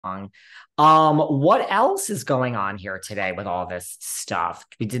What else is going on here today with all this stuff?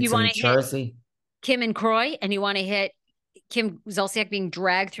 We did You some want to hit Jersey. Kim and Croy, and you want to hit Kim Zolciak being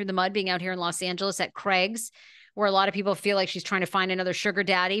dragged through the mud, being out here in Los Angeles at Craig's, where a lot of people feel like she's trying to find another sugar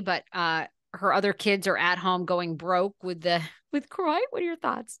daddy, but her other kids are at home going broke with Croy. What are your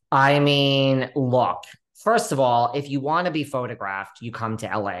thoughts? I mean, look, first of all, if you want to be photographed, you come to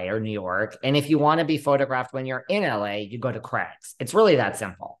LA or New York. And if you want to be photographed when you're in LA, you go to Craig's. It's really that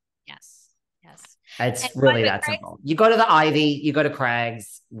simple. Yes, yes. And It's by the really way, that Craig's, simple. You go to the Ivy, you go to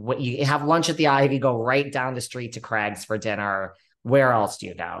Craig's, you have lunch at the Ivy, go right down the street to Craig's for dinner. Where else do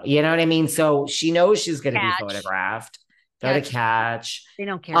you go? You know what I mean? So she knows she's going to be catch, photographed. Go to catch. catch. They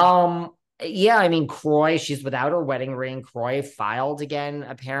don't care. Um, yeah, I mean, Croy, she's without her wedding ring. Croy filed again,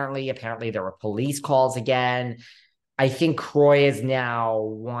 apparently. Apparently, there were police calls again. I think Croy is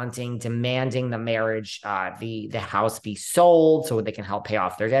now demanding the marriage, the house be sold so they can help pay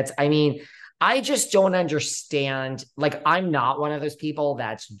off their debts. I mean, I just don't understand. Like, I'm not one of those people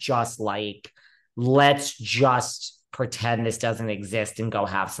that's just like, let's just pretend this doesn't exist and go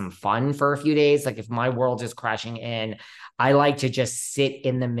have some fun for a few days. Like, if my world is crashing in, I like to just sit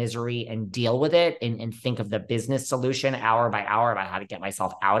in the misery and deal with it and think of the business solution hour by hour about how to get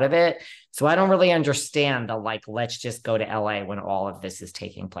myself out of it. So I don't really understand the like, let's just go to LA when all of this is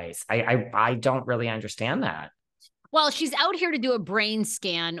taking place. I don't really understand that. Well, she's out here to do a brain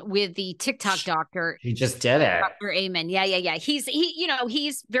scan with the TikTok doctor, She just did it. Dr. Amen. Yeah, yeah, yeah.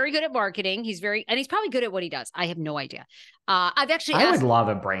 He's very good at marketing. He's probably good at what he does. I have no idea. I've actually I would asked, love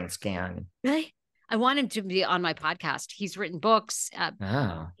a brain scan. really? I want him to be on my podcast. He's written books.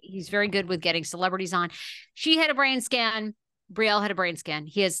 Oh. He's very good with getting celebrities on. She had a brain scan. Brielle had a brain scan.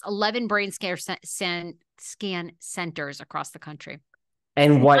 He has 11 brain scan centers across the country.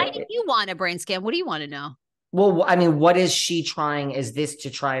 And Why what do you want a brain scan? What do you want to know? Well, I mean, what is she trying? Is this to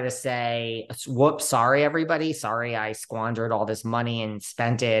try to say, whoops, sorry, everybody. Sorry, I squandered all this money and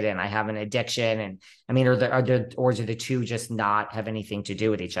spent it and I have an addiction. And I mean, or do the two just not have anything to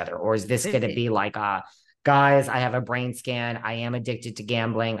do with each other? Or is this going to be like, guys, I have a brain scan. I am addicted to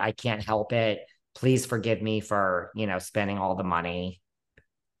gambling. I can't help it. Please forgive me for, spending all the money.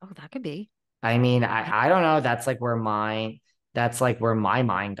 Oh, that could be. I mean, I don't know. That's like where my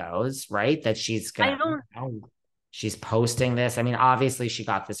mind goes, right? That I don't. she's posting this. I mean, obviously she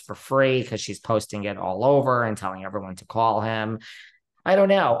got this for free because she's posting it all over and telling everyone to call him. I don't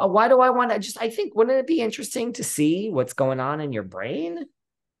know. Why do I want to I think, wouldn't it be interesting to see what's going on in your brain?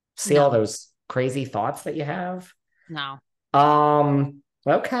 See all No, those crazy thoughts that you have? no.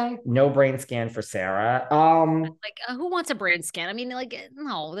 Okay. No brain scan for Sarah. Like, who wants a brain scan? I mean, like,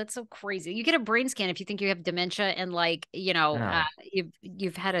 no, that's so crazy. You get a brain scan if you think you have dementia and, like, Oh.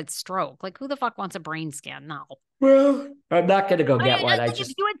 you've had a stroke. Like, who the fuck wants a brain scan? No. Well, I'm not gonna go I mean, get one. I like if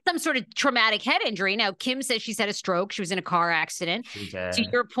just you had some sort of traumatic head injury. Now, Kim says she's had a stroke. She was in a car accident. She To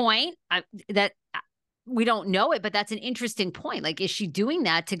did. your point, that we don't know it, but that's an interesting point. Like, is she doing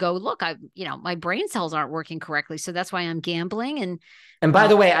that to go, look, my brain cells aren't working correctly. So that's why I'm gambling. And by Uh,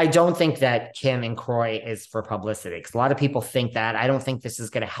 the way, I don't think that Kim and Croy is for publicity because a lot of people think that. I don't think this is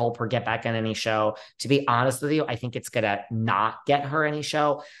going to help her get back on any show. To be honest with you, I think it's going to not get her any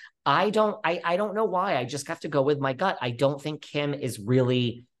show. I don't know why. I just have to go with my gut. I don't think Kim is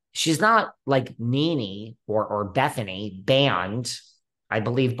really, she's not like Nene or Bethany banned. I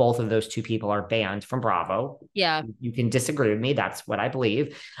believe both of those two people are banned from Bravo. yeah. You can disagree with me. That's what I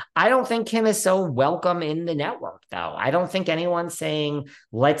believe. I don't think Kim is so welcome in the network, though. I don't think anyone's saying,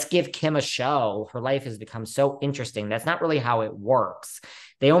 let's give Kim a show. Her life has become so interesting. That's not really how it works.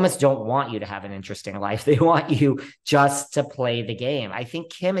 They almost don't want you to have an interesting life. They want you just to play the game. I think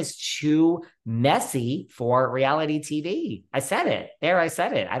Kim is too messy for reality TV. I said it. There, I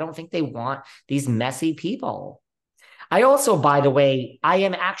said it. I don't think they want these messy people. I also, by the way, I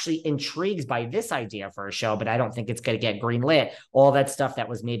am actually intrigued by this idea for a show, but I don't think it's going to get greenlit. All that stuff that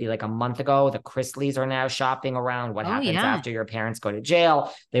was maybe like a month ago, the Chrisleys are now shopping around what Oh, happens yeah. after your parents go to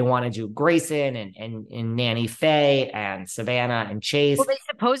jail. They want to do Grayson and Nanny Faye and Savannah and Well, Chase. they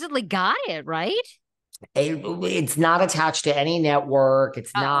supposedly got it, right? It's not attached to any network.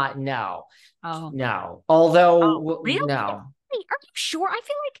 It's Oh, not, no, oh, no. oh, Although, really? no, Are you sure? I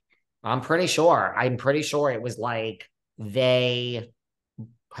feel like I'm pretty sure. I'm pretty sure it was like they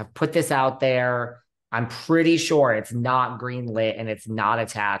have put this out there. I'm pretty sure it's not greenlit and it's not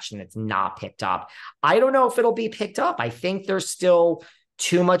attached and it's not picked up. I don't know if it'll be picked up. I think there's still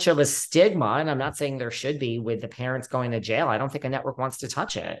too much of a stigma, and I'm not saying there should be, with the parents going to jail. I don't think a network wants to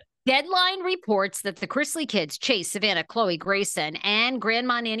touch it. Deadline reports that the Chrisley kids, Chase, Savannah, Chloe, Grayson, and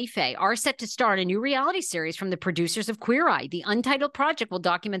Grandma Nanny Faye, are set to star in a new reality series from the producers of Queer Eye. The untitled project will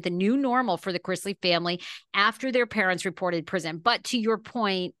document the new normal for the Chrisley family after their parents reported prison. But to your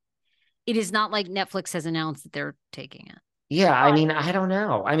point, it is not like Netflix has announced that they're taking it. Yeah, I mean, I don't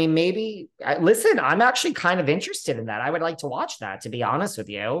know. I mean, maybe, listen, I'm actually kind of interested in that. I would like to watch that, to be honest with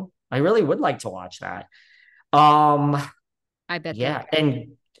you. I really would like to watch that. I bet. Yeah,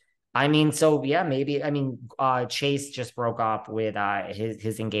 and I mean, so yeah, maybe. I mean, Chase just broke up with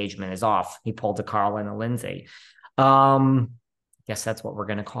his engagement is off. He pulled a Carl and a Lindsay. Guess that's what we're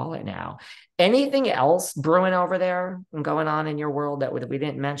gonna call it now. Anything else brewing over there and going on in your world that we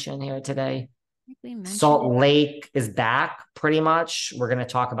didn't mention here today? Salt Lake is back pretty much. We're gonna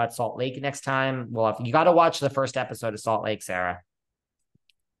talk about Salt Lake next time. Well, you got to watch the first episode of Salt Lake, Sarah.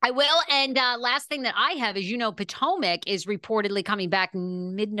 I will. And last thing that I have is, Potomac is reportedly coming back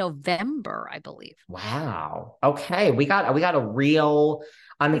mid-November, I believe. Wow. Okay. We got a real.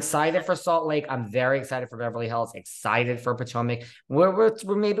 I'm excited for Salt Lake. I'm very excited for Beverly Hills. Excited for Potomac.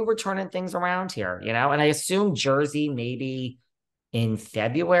 We're turning things around here, And I assume Jersey maybe in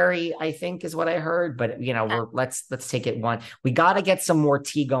February, I think is what I heard. But let's take it one. We got to get some more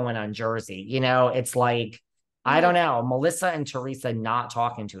tea going on Jersey. It's like. I don't know. Melissa and Teresa not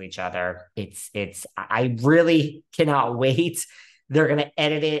talking to each other. I really cannot wait. They're going to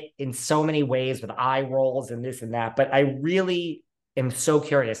edit it in so many ways with eye rolls and this and that. But I really am so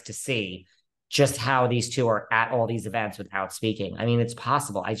curious to see just how these two are at all these events without speaking. I mean, it's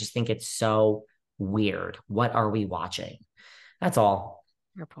possible. I just think it's so weird. What are we watching? That's all.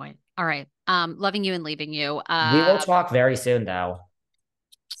 Your point. All right. Loving you and leaving you. We will talk very soon, though.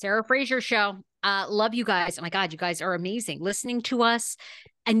 Sarah Fraser Show. Love you guys. Oh my God, you guys are amazing. Listening to us,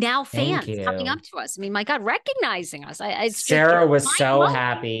 and now fans coming up to us. I mean, my God, recognizing us. Sarah was so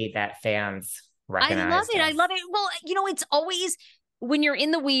happy that fans recognized us. I love it. Well, it's always when you're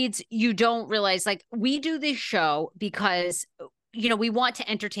in the weeds, you don't realize, like, we do this show because we want to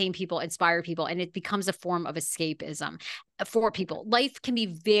entertain people, inspire people, and it becomes a form of escapism for people. Life can be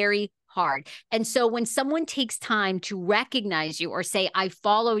very hard. And so when someone takes time to recognize you or say, I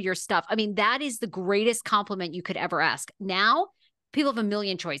follow your stuff, I mean, that is the greatest compliment you could ever ask. Now, people have a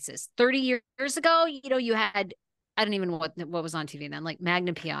million choices. 30 years ago, you had, I don't even know what was on TV then, like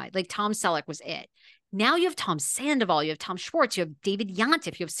Magnum PI, like Tom Selleck was it. Now you have Tom Sandoval, you have Tom Schwartz, you have David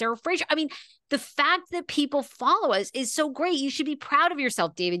Yontef, you have Sarah Fraser. I mean, the fact that people follow us is so great. You should be proud of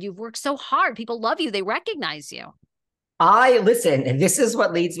yourself, David. You've worked so hard. People love you. They recognize you. Listen, and this is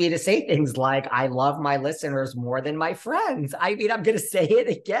what leads me to say things like, I love my listeners more than my friends. I mean, I'm going to say it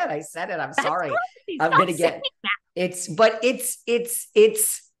again. I said it. I'm sorry. I'm going to get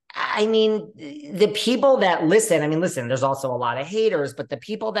I mean, the people that listen, listen, there's also a lot of haters, but the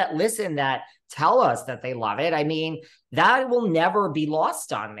people that listen that tell us that they love it, I mean, that will never be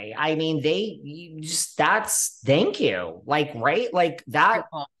lost on me. I mean, thank you. Like, right? Like that.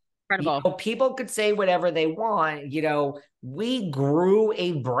 Incredible. People could say whatever they want. We grew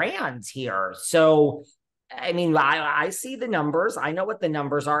a brand here. So, I mean, I see the numbers. I know what the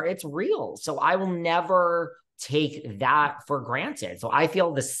numbers are. It's real. So I will never take that for granted. So I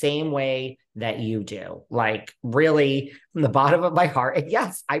feel the same way that you do. Like, really, from the bottom of my heart. And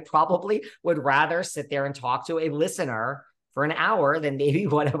yes, I probably would rather sit there and talk to a listener for an hour than maybe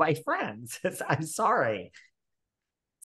one of my friends. I'm sorry.